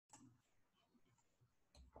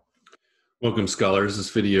Welcome, scholars. This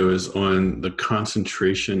video is on the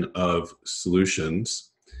concentration of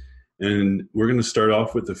solutions. And we're going to start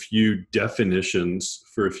off with a few definitions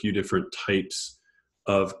for a few different types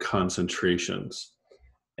of concentrations.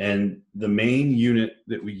 And the main unit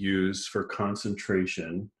that we use for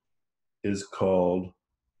concentration is called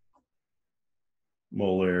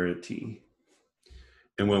molarity.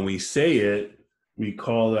 And when we say it, we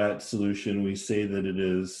call that solution, we say that it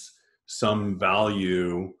is some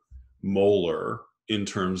value molar in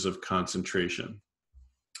terms of concentration.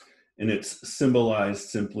 And it's symbolized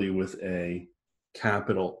simply with a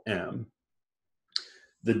capital M.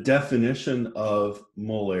 The definition of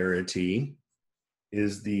molarity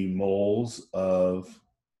is the moles of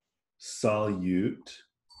solute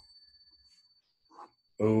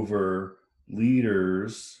over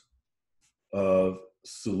liters of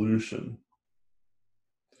solution.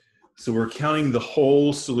 So we're counting the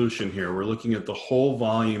whole solution here. We're looking at the whole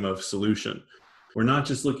volume of solution. We're not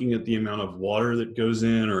just looking at the amount of water that goes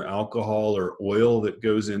in or alcohol or oil that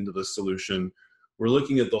goes into the solution. We're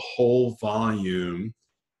looking at the whole volume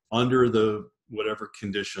under the whatever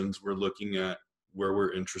conditions we're looking at where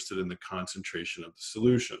we're interested in the concentration of the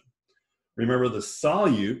solution. Remember, the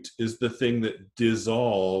solute is the thing that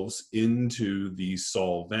dissolves into the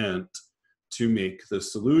solvent to make the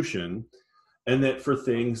solution. And that for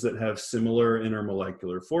things that have similar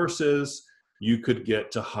intermolecular forces, you could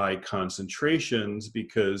get to high concentrations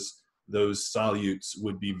because those solutes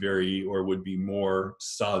would be more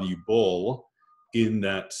soluble in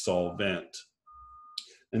that solvent.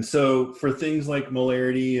 And so for things like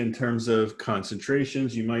molarity in terms of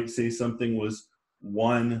concentrations, you might say something was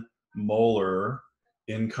 1 molar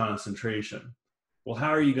in concentration. Well,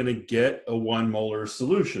 how are you going to get a 1 molar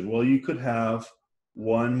solution? Well, you could have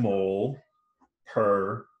 1 mole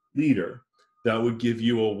per liter. That would give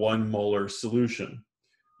you a 1 molar solution.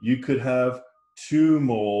 You could have 2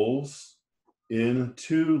 moles in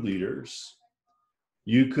 2 liters.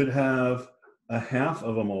 You could have a half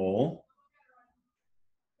of a mole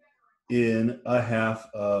in a half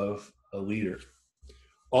of a liter.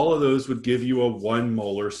 All of those would give you a 1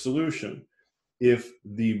 molar solution. If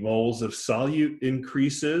the moles of solute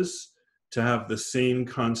increases to have the same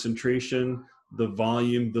concentration, the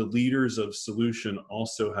volume, the liters of solution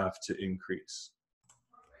also have to increase.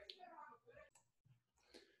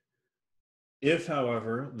 If,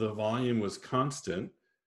 however, the volume was constant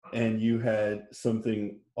and you had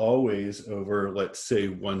something always over, let's say,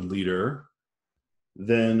 1 liter,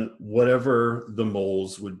 then whatever the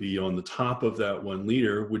moles would be on the top of that 1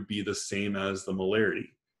 liter would be the same as the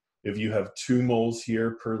molarity. If you have 2 moles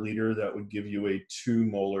here per liter, that would give you a 2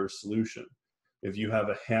 molar solution. If you have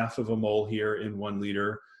a half of a mole here in 1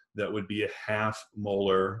 liter, that would be a half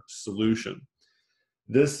molar solution.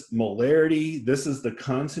 This molarity, this is the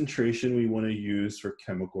concentration we want to use for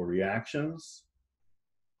chemical reactions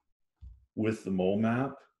with the mole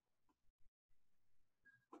map.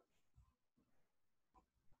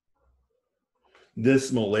 This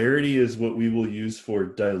molarity is what we will use for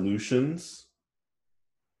dilutions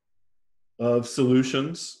of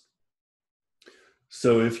solutions.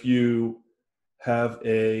 So if you have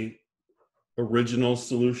a original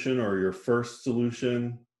solution or your first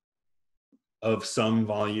solution of some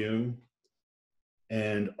volume,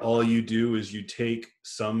 and all you do is you take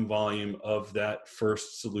some volume of that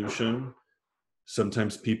first solution.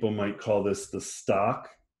 Sometimes people might call this the stock.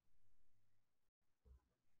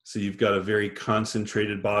 So you've got a very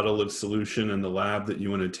concentrated bottle of solution in the lab that you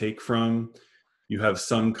want to take from. You have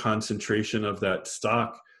some concentration of that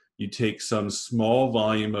stock. You take some small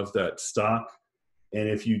volume of that stock, and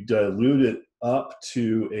if you dilute it up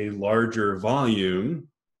to a larger volume,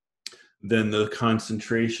 then the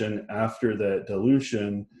concentration after that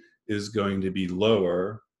dilution is going to be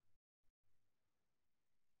lower.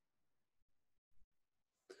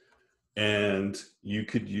 And you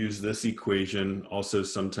could use this equation, also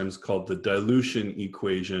sometimes called the dilution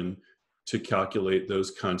equation, to calculate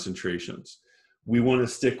those concentrations. We want to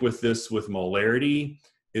stick with this with molarity.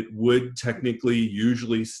 It would technically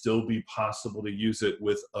usually still be possible to use it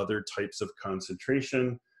with other types of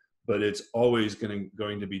concentration, but it's always going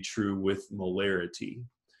to be true with molarity.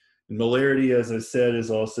 And molarity, as I said, is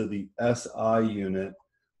also the SI unit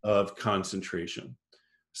of concentration.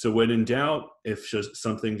 So when in doubt, if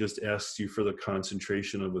something just asks you for the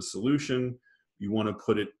concentration of a solution, you want to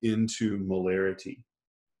put it into molarity.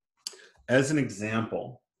 As an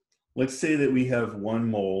example, let's say that we have 1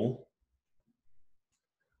 mole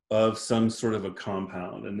of some sort of a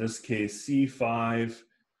compound, in this case C5H8O4.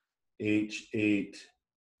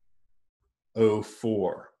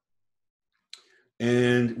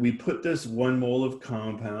 And we put this 1 mole of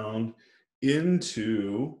compound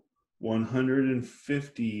into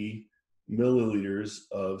 150 milliliters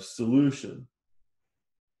of solution.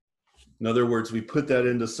 In other words, we put that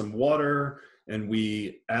into some water and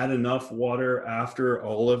we add enough water after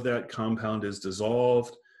all of that compound is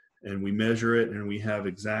dissolved, and we measure it and we have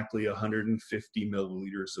exactly 150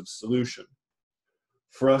 milliliters of solution.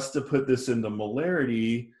 For us to put this into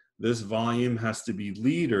molarity, this volume has to be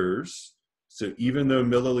liters. So even though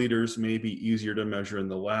milliliters may be easier to measure in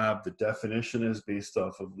the lab, the definition is based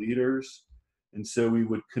off of liters. And so we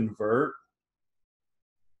would convert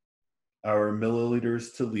our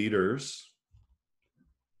milliliters to liters.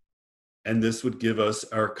 And this would give us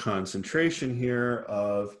our concentration here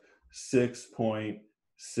of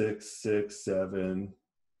 6.667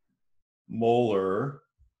 molar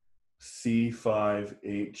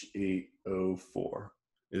C5H8O4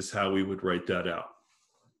 is how we would write that out.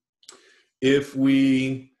 If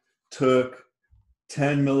we took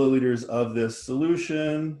 10 milliliters of this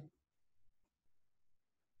solution,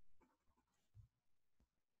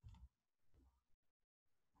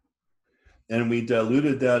 and we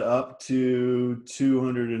diluted that up to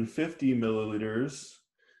 250 milliliters,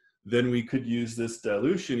 then we could use this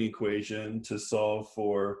dilution equation to solve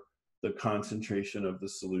for the concentration of the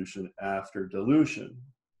solution after dilution.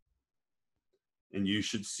 And you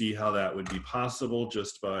should see how that would be possible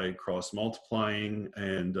just by cross multiplying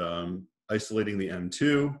and isolating the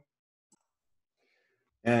M2.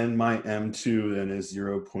 And my M2 then is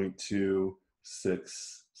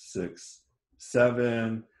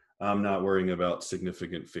 0.2667. I'm not worrying about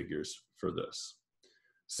significant figures for this.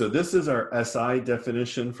 So this is our SI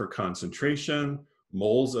definition for concentration,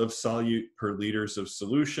 moles of solute per liters of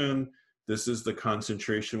solution. This is the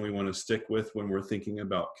concentration we want to stick with when we're thinking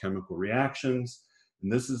about chemical reactions.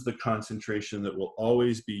 And this is the concentration that will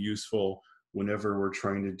always be useful whenever we're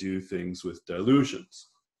trying to do things with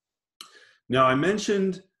dilutions. Now, I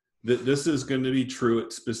mentioned that this is going to be true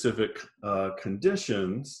at specific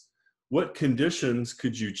conditions. What conditions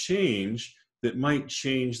could you change that might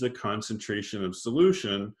change the concentration of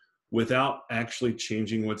solution without actually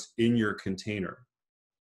changing what's in your container?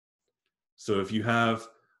 So if you have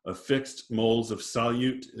a fixed moles of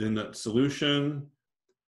solute in that solution,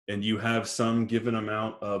 and you have some given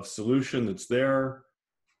amount of solution that's there,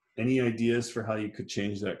 any ideas for how you could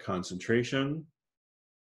change that concentration?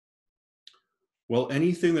 Well,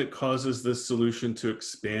 anything that causes this solution to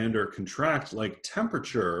expand or contract, like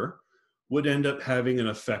temperature, would end up having an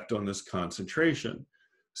effect on this concentration.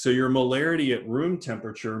 So your molarity at room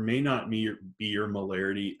temperature may not be your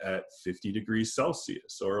molarity at 50 degrees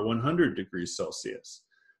Celsius or 100 degrees Celsius,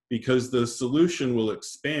 because the solution will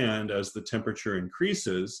expand as the temperature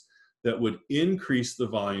increases. That would increase the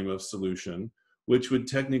volume of solution, which would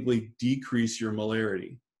technically decrease your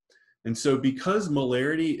molarity. And so because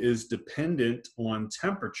molarity is dependent on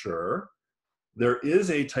temperature, there is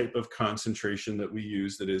a type of concentration that we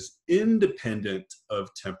use that is independent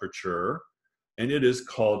of temperature, and it is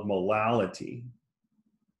called molality.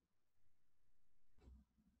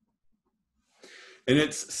 And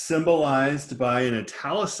it's symbolized by an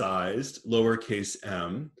italicized lowercase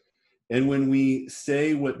m. And when we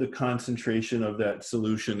say what the concentration of that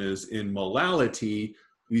solution is in molality,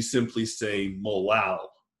 we simply say molal.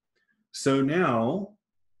 So now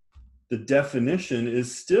the definition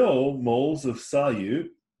is still moles of solute.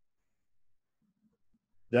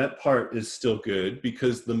 That part is still good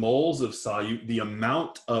because the moles of solute, the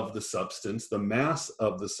amount of the substance, the mass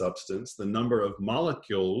of the substance, the number of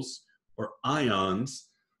molecules or ions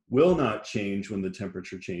will not change when the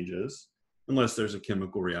temperature changes, unless there's a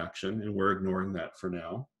chemical reaction, and we're ignoring that for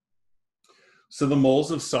now. So the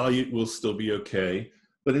moles of solute will still be okay,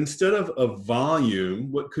 but instead of a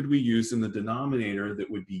volume, what could we use in the denominator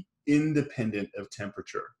that would be independent of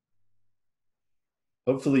temperature?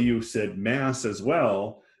 Hopefully you said mass as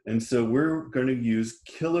well, and so we're going to use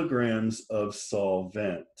kilograms of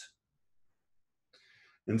solvent.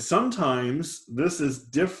 And sometimes this is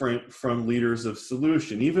different from liters of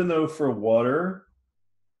solution, even though for water,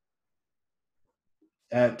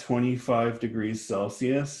 at 25 degrees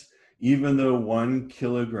Celsius, even though 1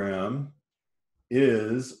 kilogram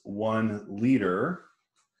is 1 liter,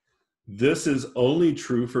 this is only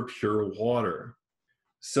true for pure water.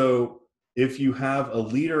 So if you have a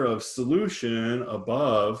liter of solution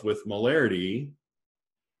above with molarity,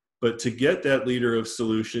 but to get that liter of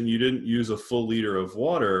solution, you didn't use a full liter of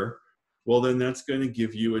water, well, then that's going to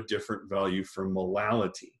give you a different value for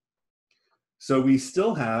molality. So we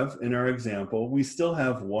still have, in our example, we still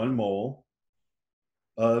have 1 mole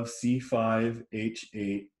of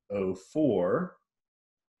C5H8O4.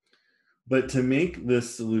 But to make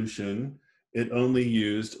this solution, it only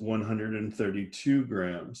used 132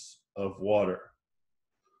 grams of water.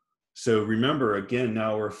 So remember, again,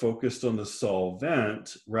 now we're focused on the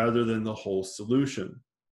solvent rather than the whole solution.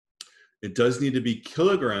 It does need to be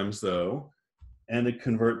kilograms though, and to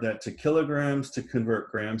convert that to kilograms, to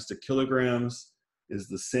convert grams to kilograms, is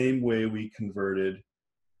the same way we converted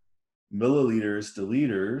milliliters to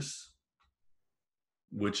liters,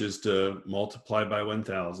 which is to multiply by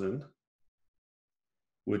 1,000,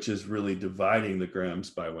 which is really dividing the grams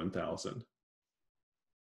by 1,000.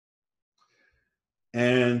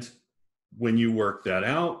 And when you work that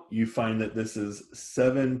out, you find that this is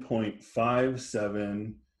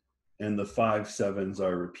 7.57, and the 5 sevens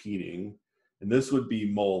are repeating. And this would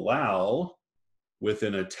be molal with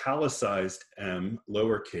an italicized m,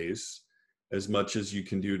 lowercase, as much as you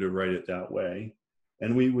can do to write it that way.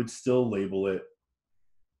 And we would still label it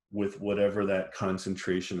with whatever that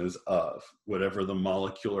concentration is of, whatever the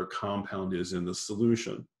molecular compound is in the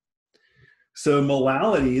solution. So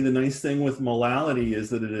molality, the nice thing with molality is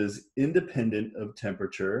that it is independent of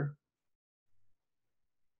temperature.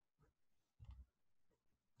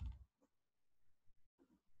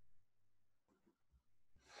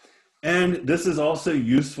 And this is also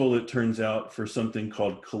useful, it turns out, for something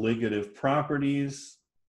called colligative properties.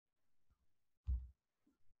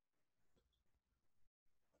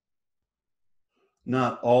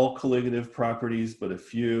 Not all colligative properties, but a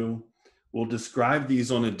few. We'll describe these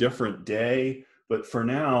on a different day, but for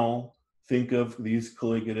now, think of these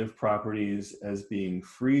colligative properties as being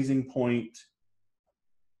freezing point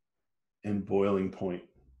and boiling point.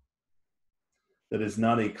 That is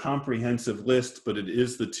not a comprehensive list, but it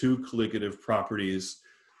is the two colligative properties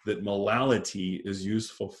that molality is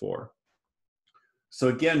useful for. So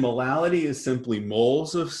again, molality is simply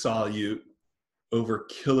moles of solute over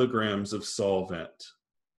kilograms of solvent.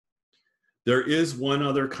 There is one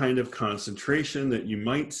other kind of concentration that you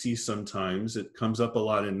might see sometimes. It comes up a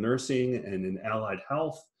lot in nursing and in allied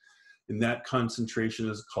health, and that concentration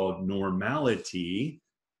is called normality.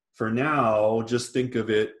 For now, just think of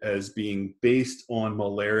it as being based on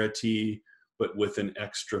molarity, but with an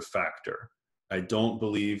extra factor. I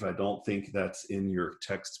don't think that's in your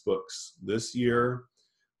textbooks this year,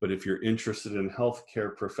 but if you're interested in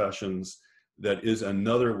healthcare professions, that is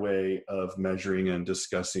another way of measuring and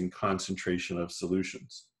discussing concentration of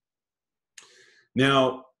solutions.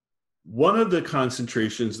 Now, one of the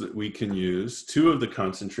concentrations that we can use, two of the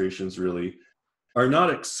concentrations really, are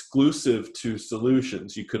not exclusive to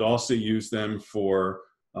solutions. You could also use them for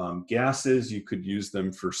gases, you could use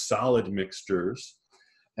them for solid mixtures,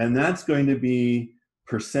 and that's going to be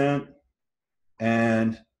percent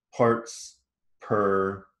and parts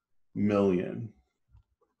per million.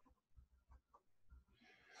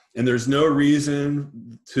 And there's no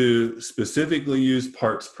reason to specifically use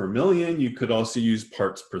parts per million. You could also use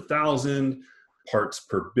parts per thousand, parts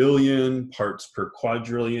per billion, parts per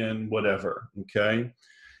quadrillion, whatever, okay?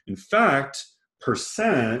 In fact,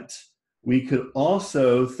 percent, we could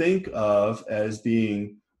also think of as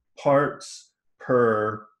being parts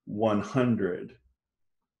per 100,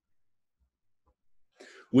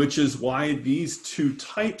 which is why these two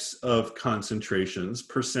types of concentrations,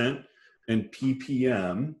 percent and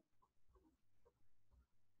ppm,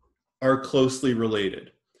 are closely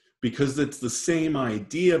related, because it's the same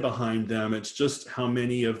idea behind them. It's just how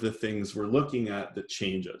many of the things we're looking at that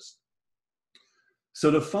changes. So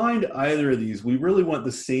to find either of these, we really want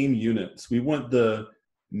the same units. We want the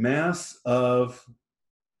mass of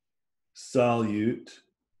solute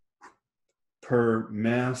per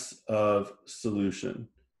mass of solution.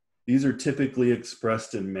 These are typically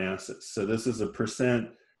expressed in masses. So this is a percent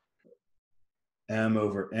m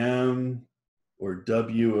over m, or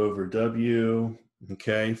W over W,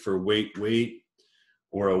 okay, for weight,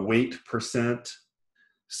 or a weight percent.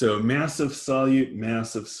 So mass of solute,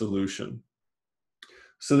 mass of solution.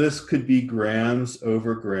 So this could be grams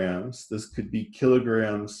over grams. This could be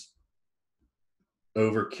kilograms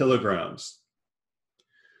over kilograms.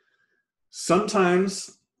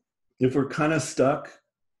 Sometimes, if we're kind of stuck,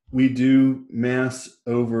 we do mass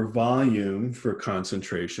over volume for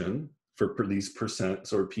concentration, for these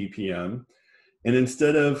percents or ppm. And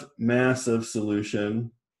instead of mass of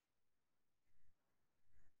solution,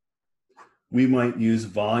 we might use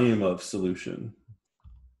volume of solution.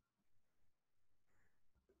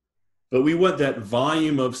 But we want that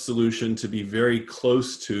volume of solution to be very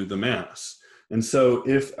close to the mass. And so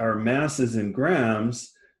if our mass is in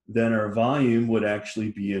grams, then our volume would actually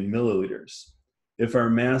be in milliliters. If our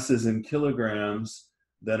mass is in kilograms,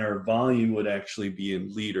 then our volume would actually be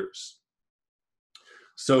in liters.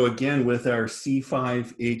 So again, with our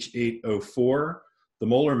C5H8O4, The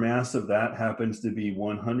molar mass of that happens to be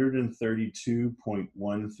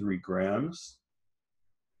 132.13 grams.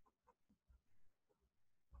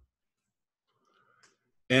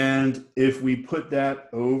 And if we put that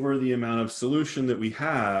over the amount of solution that we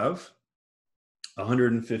have,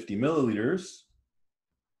 150 milliliters,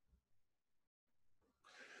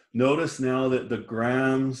 notice now that the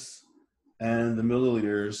grams and the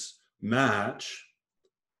milliliters match.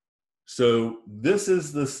 So this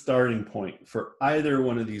is the starting point for either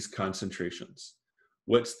one of these concentrations.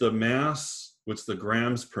 What's the mass? What's the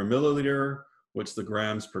grams per milliliter? What's the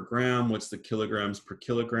grams per gram? What's the kilograms per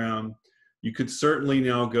kilogram? You could certainly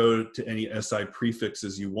now go to any SI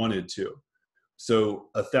prefixes you wanted to. So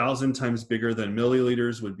 1,000 times bigger than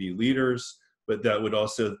milliliters would be liters, but that would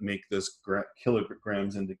also make this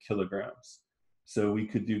kilograms into kilograms. So we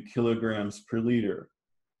could do kilograms per liter,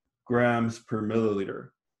 grams per milliliter.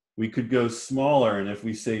 We could go smaller, and if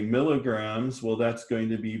we say milligrams, well, that's going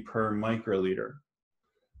to be per microliter.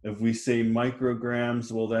 If we say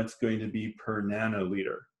micrograms, well, that's going to be per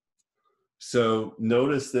nanoliter. So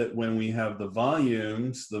notice that when we have the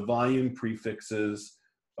volumes, the volume prefixes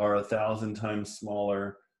are 1,000 times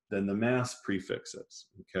smaller than the mass prefixes,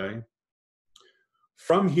 okay?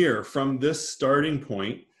 From here, from this starting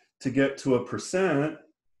point, to get to a percent,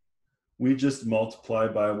 we just multiply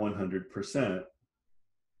by 100%.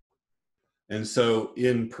 And so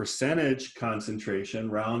in percentage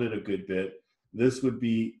concentration, rounded a good bit, this would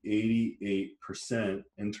be 88%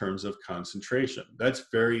 in terms of concentration. That's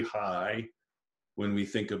very high when we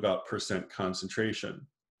think about percent concentration.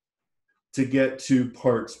 To get to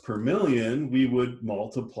parts per million, we would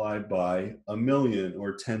multiply by 1,000,000,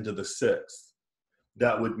 or 10 to the 6th.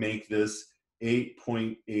 That would make this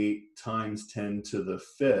 8.8 times 10 to the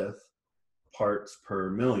 5th parts per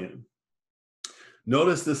million.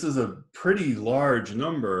 Notice this is a pretty large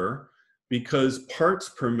number because parts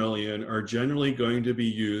per million are generally going to be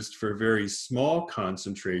used for very small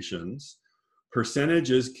concentrations.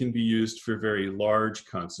 Percentages can be used for very large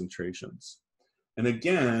concentrations. And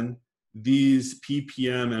again, these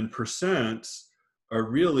ppm and percents are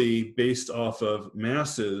really based off of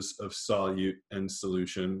masses of solute and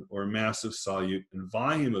solution, or mass of solute and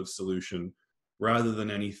volume of solution, rather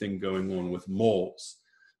than anything going on with moles.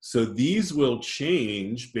 So these will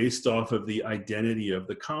change based off of the identity of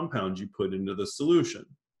the compound you put into the solution.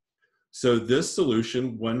 So this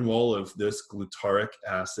solution, 1 mole of this glutaric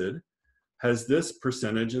acid, has this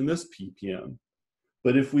percentage in this ppm.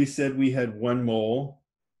 But if we said we had 1 mole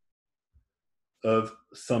of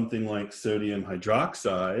something like sodium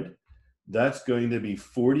hydroxide, that's going to be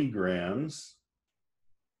 40 grams.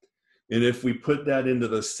 And if we put that into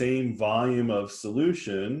the same volume of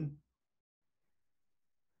solution,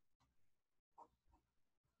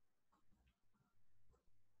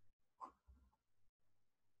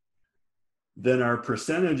 then our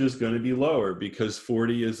percentage is going to be lower because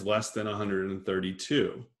 40 is less than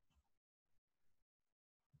 132.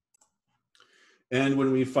 And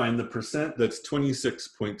when we find the percent, that's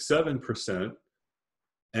 26.7%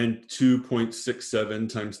 and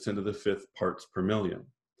 2.67 times 10 to the 5th parts per million.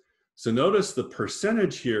 So notice the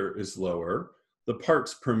percentage here is lower, the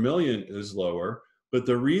parts per million is lower, but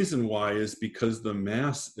the reason why is because the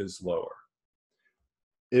mass is lower.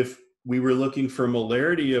 If we were looking for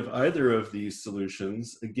molarity of either of these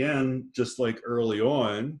solutions, again, just like earlier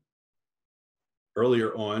on,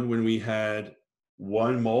 when we had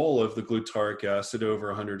 1 mole of the glutaric acid over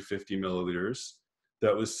 150 milliliters,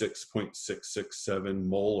 that was 6.667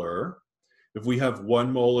 molar. If we have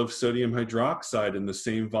 1 mole of sodium hydroxide in the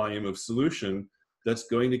same volume of solution, that's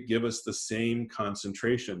going to give us the same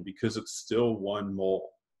concentration because it's still 1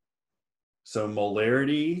 mole. So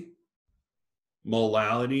molarity,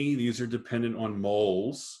 molality, these are dependent on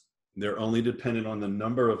moles. They're only dependent on the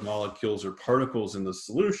number of molecules or particles in the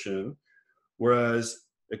solution, whereas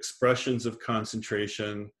expressions of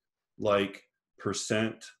concentration like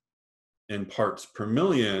percent and parts per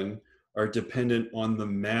million are dependent on the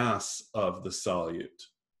mass of the solute.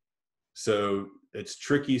 So it's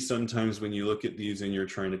tricky sometimes when you look at these and you're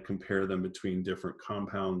trying to compare them between different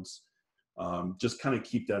compounds. Just kind of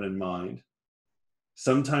keep that in mind.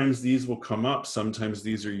 Sometimes these will come up, sometimes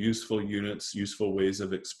these are useful units, useful ways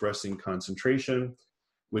of expressing concentration,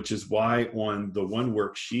 which is why on the one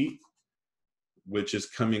worksheet, which is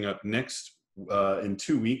coming up next in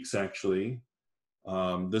 2 weeks actually,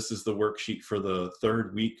 this is the worksheet for the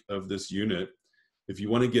 3rd week of this unit. If you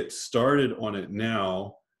want to get started on it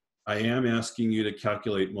now, I am asking you to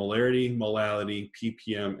calculate molarity, molality,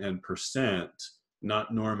 ppm, and percent,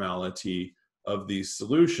 not normality, of these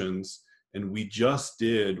solutions. And we just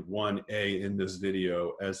did 1A in this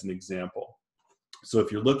video as an example. So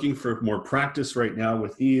if you're looking for more practice right now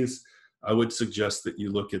with these, I would suggest that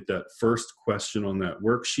you look at that first question on that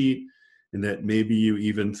worksheet, and that maybe you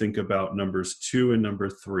even think about numbers 2 and number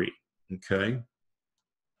 3, okay?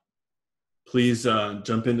 Please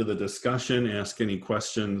jump into the discussion, ask any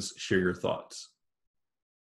questions, share your thoughts.